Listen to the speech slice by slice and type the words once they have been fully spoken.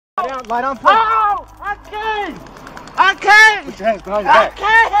Lie down. Oh, I can't. I can't. Put your hands behind your back.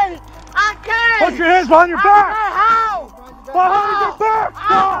 I can't. Put your hands behind your back. How? Behind your back.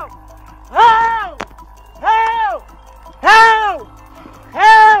 Stop. Help! Help! Help!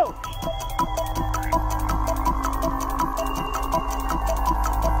 Help!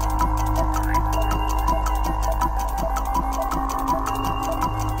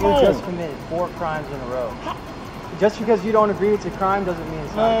 You just committed 4 crimes in a row. Just because you don't agree it's a crime doesn't mean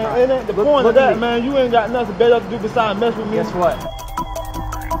it's not a crime. Man, it ain't the point of that, man. You ain't got nothing better to do besides mess with me. Guess what?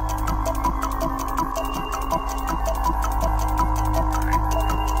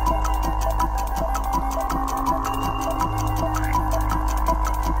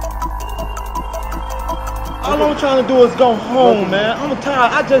 All I'm trying to do is go home, man. I'm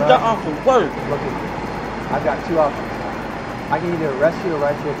tired. I just got off of work. Look at me. I've got 2 options now. I can either arrest you or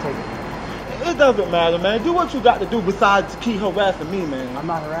write you a ticket. It doesn't matter, man. Do what you got to do besides keep harassing me, man. I'm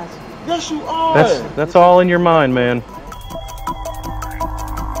not harassing you. Yes, you are. That's all in your mind, man.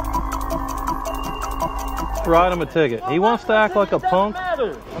 Write him a ticket. He wants to act like a punk.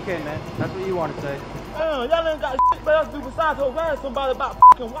 Okay, man. That's what you want to say. Y'all ain't got shit better to do besides harass somebody about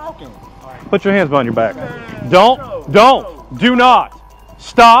fucking walking. Put your hands behind your back. Do not.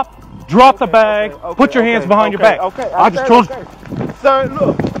 Stop. Drop the bag. Put your hands behind your back. Okay. I just told you. Sir,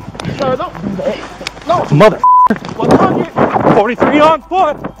 look. Sir, don't do that. No. Mother. What time you? 43 on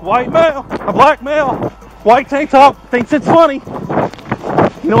foot. White male. A black male. White tank top. Thinks it's funny.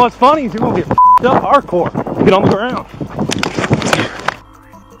 You know what's funny is you're going to get up hardcore. Get on the ground.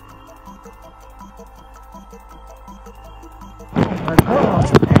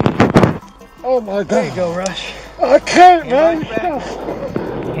 Oh my God. There you go, Rush. I can't, man.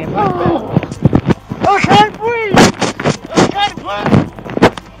 I can't breathe. I can't breathe.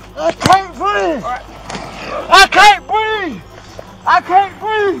 I can't breathe. I can't breathe. I can't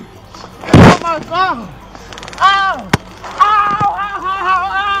breathe. Oh my God. Ow. Ow. Ow. Ow.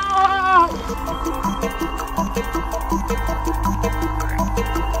 Ow.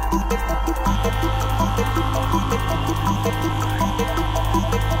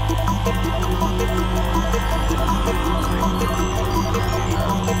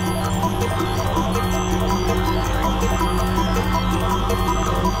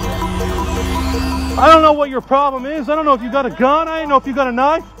 I don't know what your problem is. I don't know if you got a gun. I don't know if you got a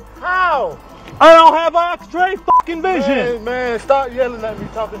knife. How? I don't have X-ray fucking vision. Man, stop yelling at me,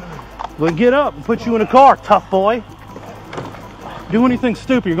 talking to me. Well, get up and put you in a car, tough boy. Do anything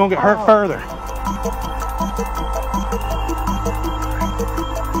stupid, you're gonna get hurt further.